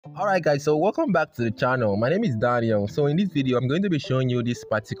Alright guys, so welcome back to the channel. My name is Daniel. So in this video I'm going to be showing you this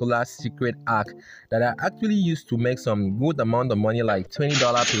particular secret hack that I actually used to make some good amount of money, like $20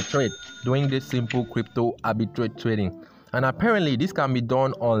 per trade, doing this simple crypto arbitrage trading. And apparently this can be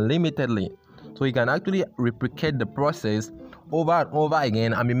done unlimitedly, so you can actually replicate the process over and over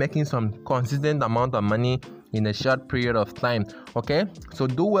again and be making some consistent amount of money in a short period of time. Okay, so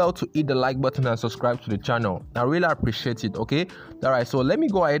do well to hit the like button and subscribe to the channel. I really appreciate it. Okay, all right, so let me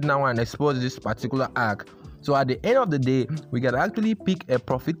go ahead now and expose this particular hack. So at the end of the day, we can actually pick a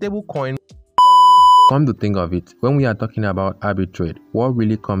profitable coin. Come to think of it, when we are talking about arbitrage, what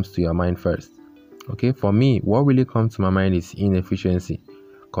really comes to your mind first? Okay, for me, what really comes to my mind is inefficiency,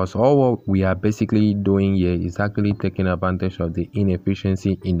 because all what we are basically doing here is actually taking advantage of the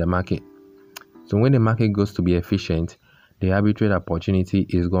inefficiency in the market. So when the market goes to be efficient, the arbitrage opportunity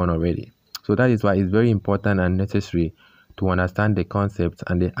is gone already. So that is why it's very important and necessary to understand the concept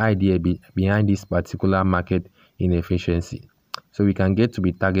and the idea behind this particular market inefficiency, so we can get to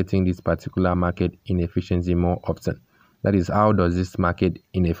be targeting this particular market inefficiency more often. That is, how does this market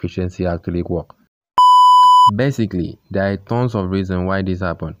inefficiency actually work? Basically, there are tons of reasons why this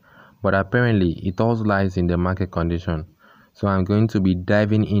happened, but apparently it all lies in the market condition. So I'm going to be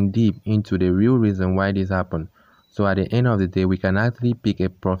diving in deep into the real reason why this happened. So at the end of the day, we can actually pick a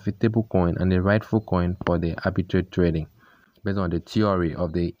profitable coin and the rightful coin for the arbitrage trading based on the theory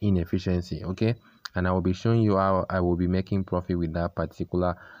of the inefficiency. Okay, and I will be showing you how I will be making profit with that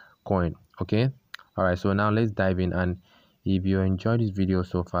particular coin. Okay, all right, so now let's dive in. And if you enjoyed this video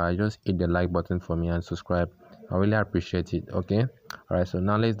so far, just hit the like button for me and subscribe. I really appreciate it. Okay, all right, so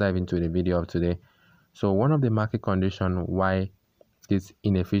now let's dive into the video of today. So one of the market conditions why this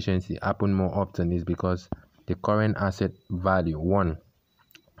inefficiency happen more often is because the current asset value one.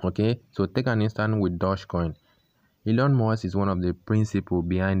 Okay, so take an instance with Dogecoin. Elon Musk is one of the principles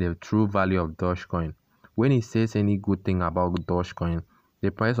behind the true value of Dogecoin. When he says any good thing about Dogecoin,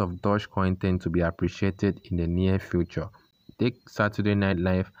 the price of Dogecoin tends to be appreciated in the near future. Take Saturday Night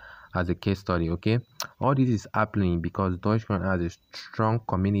Live as a case study. Okay, all this is happening because Dogecoin has a strong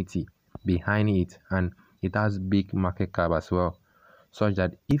community behind it, and it has big market cap as well, such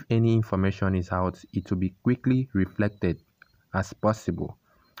that if any information is out, it will be quickly reflected as possible.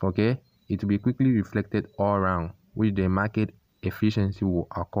 Okay, it will be quickly reflected all around, which the market efficiency will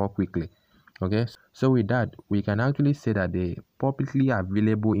occur quickly. Okay, so with that, we can actually say that the publicly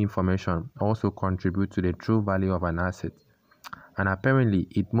available information also contribute to the true value of an asset. And apparently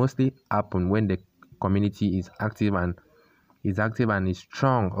it mostly happens when the community is active and is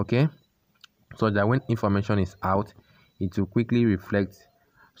strong. Okay, so that when information is out, it will quickly reflect,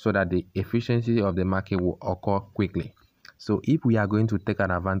 so that the efficiency of the market will occur quickly. So if we are going to take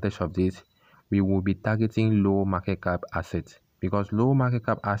an advantage of this, we will be targeting low market cap assets, because low market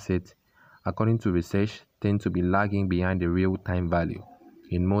cap assets, according to research, tend to be lagging behind the real-time value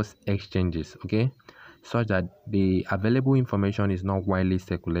in most exchanges. Okay, such that the available information is not widely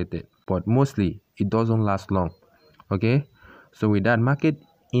circulated, but mostly it doesn't last long. Okay, so with that, market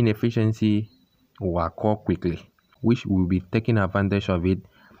inefficiency will occur quickly, which will be taking advantage of it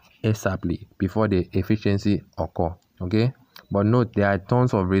ASAPly before the efficiency occur. Okay, but note there are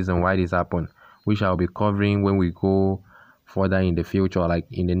tons of reasons why this happen, which I'll be covering when we go further in the future, like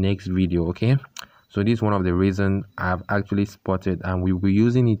in the next video. Okay, so this is one of the reasons I've actually spotted, and we'll be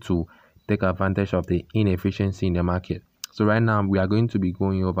using it to take advantage of the inefficiency in the market. So right now we are going to be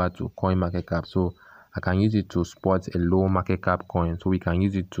going over to coin market cap, so I can use it to spot a low market cap coin, so we can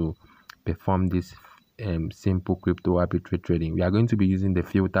use it to perform this simple crypto arbitrage trading. We are going to be using the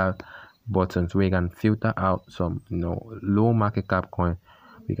filter button, so we can filter out some low market cap coin.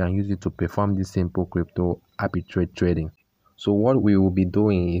 We can use it to perform this simple crypto arbitrage trading. So what we will be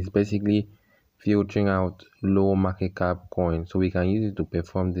doing is basically filtering out low market cap coin, so we can use it to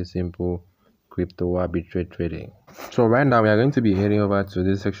perform this simple crypto arbitrage trading. So right now we are going to be heading over to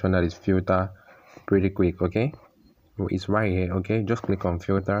this section that is filter pretty quick. Okay, so it's right here. Okay, just click on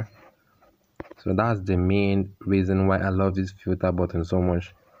filter. So that's the main reason why I love this filter button so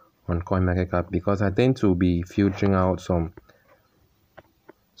much on CoinMarketCap, because I tend to be filtering out some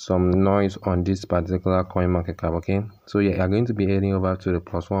noise on this particular CoinMarketCap. Okay, so yeah, you're going to be heading over to the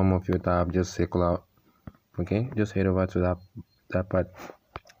plus one more filter app, just circle out. Okay, just head over to that part,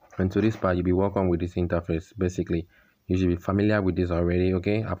 and to this part you'll be welcome with this interface. Basically, you should be familiar with this already.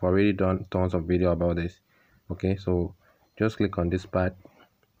 Okay, I've already done tons of video about this. Okay, so just click on this part,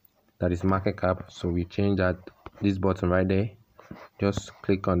 that is market cap. So we change this button right there. Just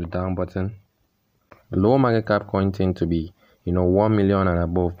click on the down button. Low market cap coin tend to be 1 million and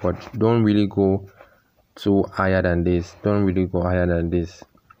above, but don't really go too higher than this. Don't really go higher than this.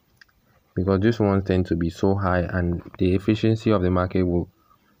 because this ones tend to be so high and the efficiency of the market will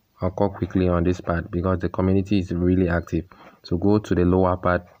occur quickly on this part because the community is really active. So go to the lower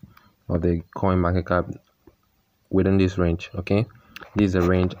part of the coin market cap within this range. Okay, this is a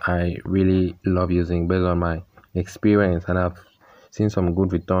range I really love using based on my experience, and I've seen some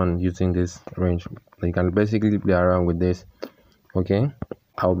good return using this range. You can basically play around with this. Okay,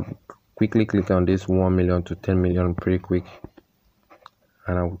 I'll quickly click on this 1 million to 10 million pretty quick,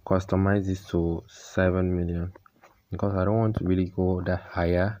 and I'll customize this to 7 million because I don't want to really go that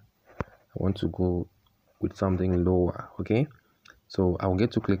higher. I want to go with something lower. Okay, so I'll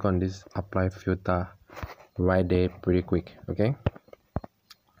get to click on this apply filter right there pretty quick. Okay,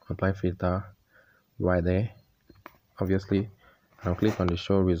 apply filter right there. Obviously, I'll click on the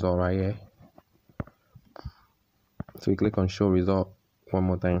show result right here. So we click on show result one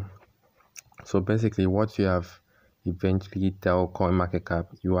more time. So basically what you have eventually tell coin market cap,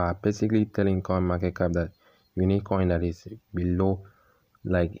 you are basically telling coin market cap that you need coin that is below,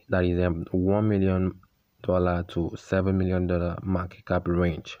 like that is $1 million to $7 million market cap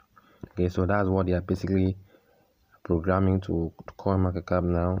range. Okay, so that's what they are basically programming to coin market cap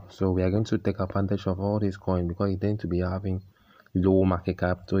now. So we are going to take advantage of all these coins because it tend to be having low market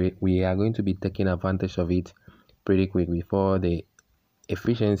cap, so we are going to be taking advantage of it pretty quick before the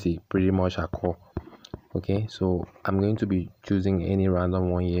efficiency pretty much occur. Okay, so I'm going to be choosing any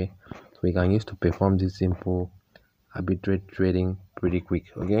random one here so we can use to perform this simple arbitrage trading pretty quick.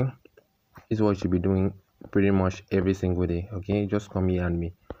 Okay, this is what you should be doing pretty much every single day. Okay, just come here and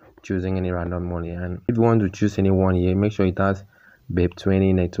be choosing any random money, and if you want to choose any one here, make sure it has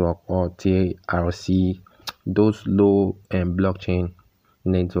BEP20 network or TRC, those low blockchain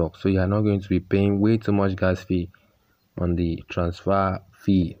network, so you are not going to be paying way too much gas fee on the transfer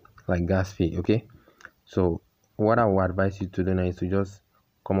fee, like gas fee. Okay, so what I would advise you to do now is to just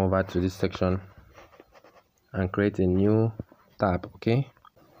come over to this section and create a new tab. Okay,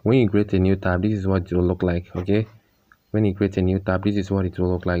 when you create a new tab, this is what it will look like. Okay, when you create a new tab, this is what it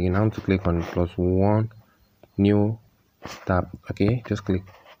will look like. You now have to click on +1 new tab. Okay, just click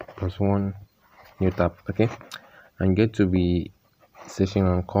 +1 new tab. Okay, and get to be searching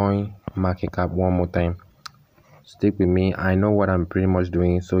on coin market cap one more time. Stick with me, I know what I'm pretty much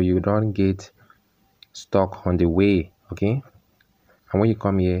doing, so you don't get stuck on the way. Okay, and when you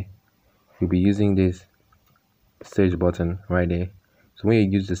come here, you'll be using this search button right there. So when you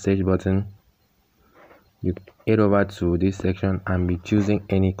use the search button, you head over to this section and be choosing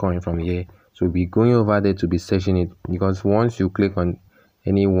any coin from here. So be going over there to be searching it, because once you click on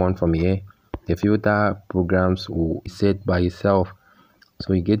any one from here, the filter programs will set by itself.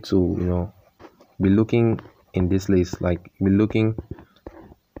 So you get to be looking in this list, like be looking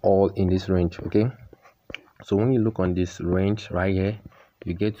all in this range. Okay, so when you look on this range right here,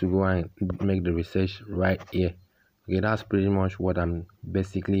 you get to go and make the research right here. Okay, that's pretty much what I'm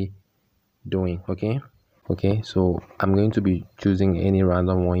basically doing. Okay, so I'm going to be choosing any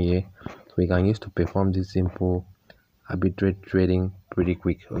random one here so we can use to perform this simple arbitrage trading pretty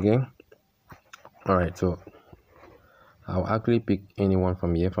quick. Okay, all right, so I'll actually pick anyone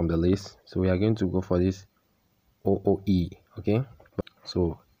from here from the list. So we are going to go for this OOE. Okay,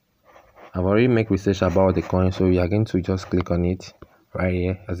 so I've already made research about the coin, so we are going to just click on it right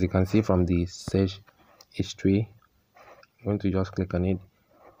here. As you can see from the search history, I'm going to just click on it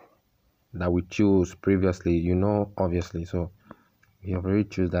that we chose previously, obviously. So we have already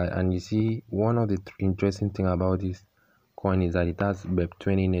choose that, and you see one of the interesting thing about this coin is that it has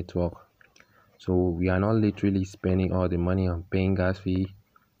BEP20 network. So we are not literally spending all the money on paying gas fee.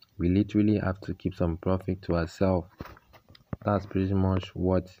 We literally have to keep some profit to ourselves. That's pretty much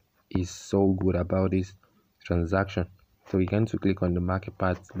what is so good about this transaction. So we're going to click on the market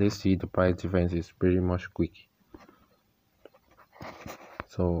part. Let's see the price difference is pretty much quick.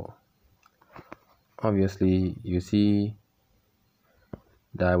 So obviously you see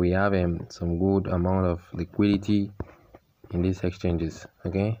that we have some good amount of liquidity in these exchanges.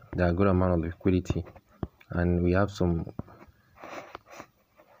 Okay, there are good amount of liquidity, and we have some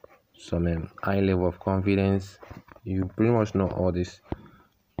high level of confidence. You pretty much know all this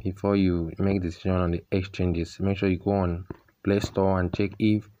before you make decision on the exchanges. Make sure you go on Play Store and check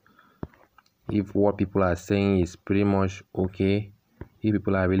if what people are saying is pretty much okay. If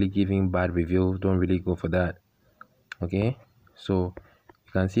people are really giving bad reviews, don't really go for that. Okay, so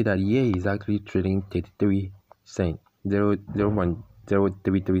you can see that here is actually trading 33 cents,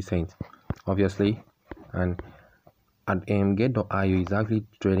 0.033 cents, obviously, and at get.io is actually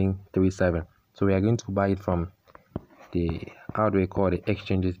trading 37. So we are going to buy it from the, how do we call the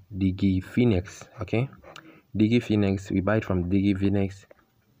exchanges, digifinex. Okay, digifinex, we buy it from digifinex.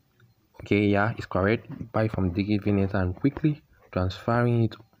 Okay, yeah, it's correct. Buy from digifinex and quickly transferring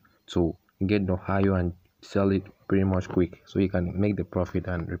it to get the higher and sell it pretty much quick, so you can make the profit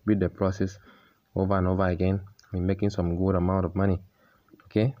and repeat the process over and over again. Making some good amount of money.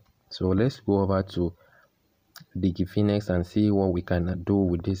 Okay, so let's go over to digifinex and see what we can do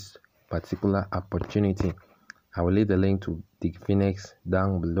with this particular opportunity. I will leave the link to digifinex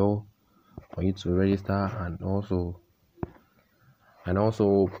down below for you to register and also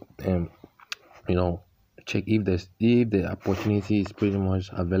you know, check if the opportunity is pretty much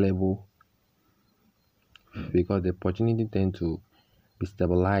available, because the opportunity tend to be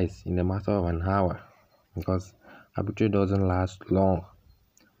stabilized in a matter of an hour, because arbitrage doesn't last long.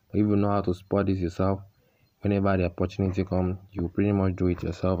 If you know how to spot this yourself, whenever the opportunity comes, you pretty much do it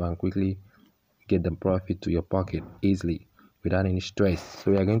yourself and quickly get the profit to your pocket easily without any stress.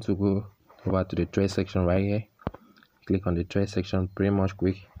 So we are going to go over to the trade section right here. Click on the trade section pretty much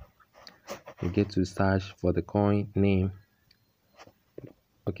quick. You get to search for the coin name.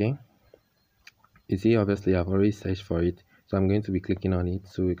 Okay, you see, obviously I've already searched for it, so I'm going to be clicking on it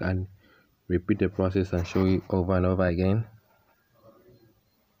so we can repeat the process and show you over and over again.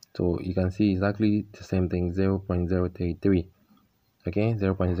 So you can see exactly the same thing, 0.033. okay,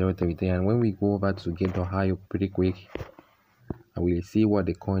 0.033. And when we go over to get the high pretty quick and we'll see what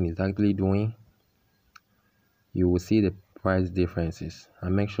the coin is actually doing, you will see the price differences.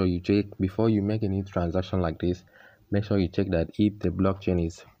 And make sure you check before you make any transaction like this. Make sure you check that if the blockchain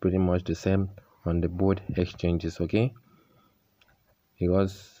is pretty much the same on the both exchanges. Okay,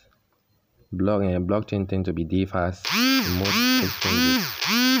 because blockchain tend to be fast in most exchanges.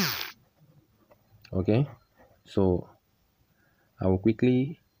 Okay, so I will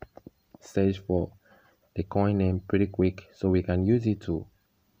quickly search for the coin name pretty quick so we can use it to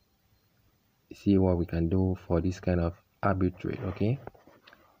see what we can do for this kind of arbitrage. Okay,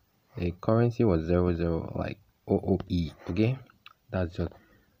 the currency was 00 like OOE. Okay, that's just,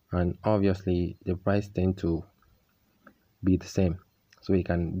 and obviously the price tend to be the same, so you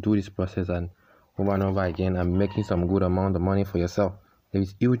can do this process and over again and making some good amount of money for yourself. There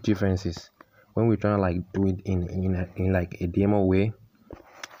is huge differences when we try to like do it in like a demo way.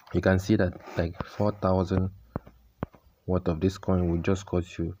 You can see that like 4,000 worth of this coin will just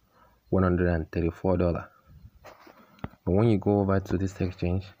cost you $134. But when you go over to this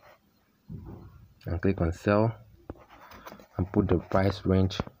exchange and click on sell and put the price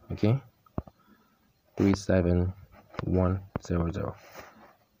range, okay, 37100,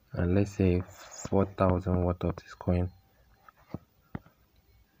 and let's say 4,000 worth of this coin,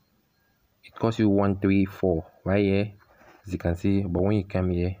 it costs you 134 right here, as you can see. But when you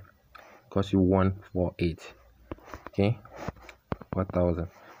come here, it costs you 148. okay,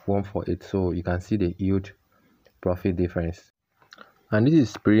 4,148. So you can see the huge profit difference, and this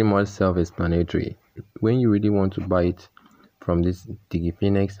is pretty much self-explanatory. When you really want to buy it from this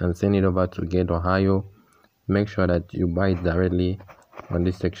digifinex and send it over to Get Ohio, make sure that you buy it directly on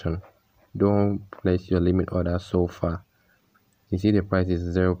this section. Don't place your limit order so far. You see the price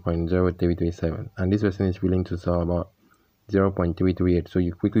is 0.0337 and this person is willing to sell about 0.338, so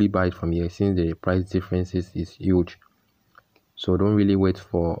you quickly buy it from here since the price differences is huge. So don't really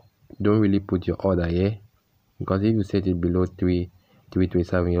put your order here, because if you set it below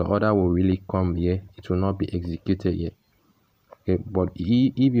 3.337, your order will really come here, it will not be executed yet. Okay, but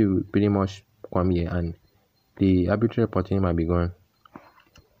if you pretty much come here and the arbitrary opportunity might be gone,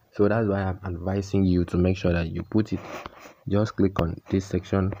 so that's why I'm advising you to make sure that you put it, just click on this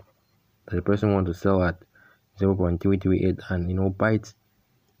section that the person wants to sell at 0.338 and buy it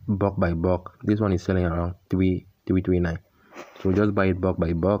bulk by bulk. This one is selling around 3.339, so just buy it bulk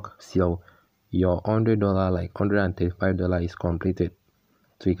by bulk. So your $100 like $135 is completed,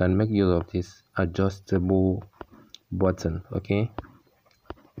 so you can make use of this adjustable button. Okay,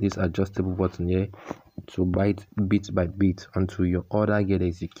 this adjustable button here to buy it bit by bit until your order get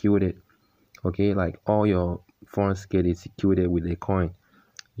executed. Okay, like all your funds get executed with a coin.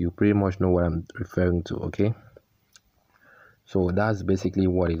 You pretty much know what I'm referring to. Okay, so that's basically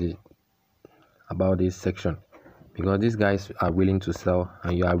what it is about this section, because these guys are willing to sell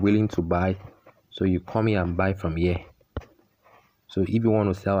and you are willing to buy, so you come here and buy from here. So if you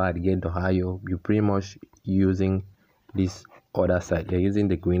want to sell at Get Ohio, you're pretty much using this other side. You're using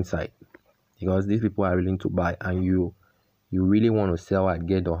the green side, because these people are willing to buy and you really want to sell at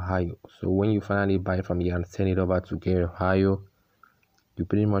Get Ohio. So when you finally buy from here and send it over to Get Ohio, you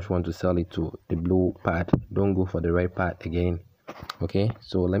pretty much want to sell it to the blue part. Don't go for the red part again. Okay,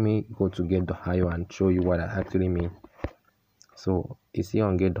 so let me go to Get Ohio and show you what I actually mean. So you see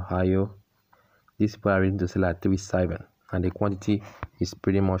on Get Ohio, these people are willing to sell at 3.7 and the quantity is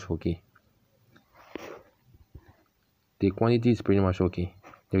pretty much okay. the quantity is pretty much okay.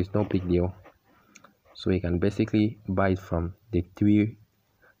 There is no big deal. So you can basically buy it from the 3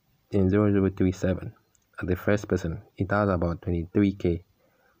 in 0037 at the first person. It has about 23k,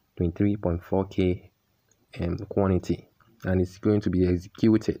 23.4k quantity, and it's going to be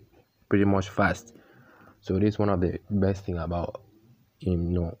executed pretty much fast. So this is one of the best thing about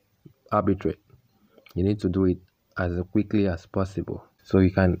arbitrage. You need to do it as quickly as possible, so you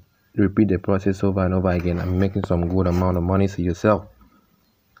can repeat the process over and over again and making some good amount of money to yourself.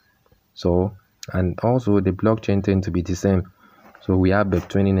 So, and also the blockchain tend to be the same. So we have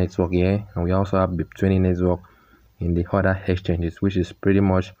BIP20 network here, and we also have BIP20 network in the other exchanges, which is pretty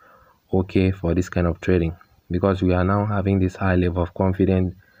much okay for this kind of trading, because we are now having this high level of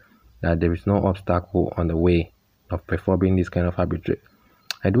confidence that there is no obstacle on the way of performing this kind of arbitrage.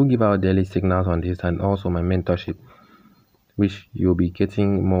 I do give out daily signals on this, and also my mentorship, which you'll be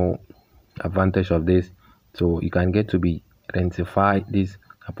getting more advantage of this, so you can get to be identify this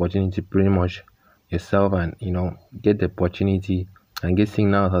opportunity pretty much yourself, and get the opportunity and get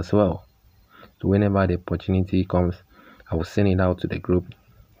signals as well. So whenever the opportunity comes, I will send it out to the group.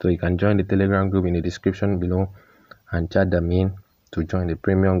 So you can join the Telegram group in the description below and chat them in to join the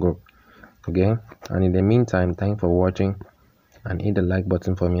premium group. Okay, and in the meantime, thanks for watching, and hit the like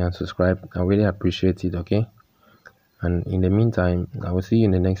button for me and subscribe. I really appreciate it. Okay, and in the meantime, I will see you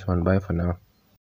in the next one. Bye for now.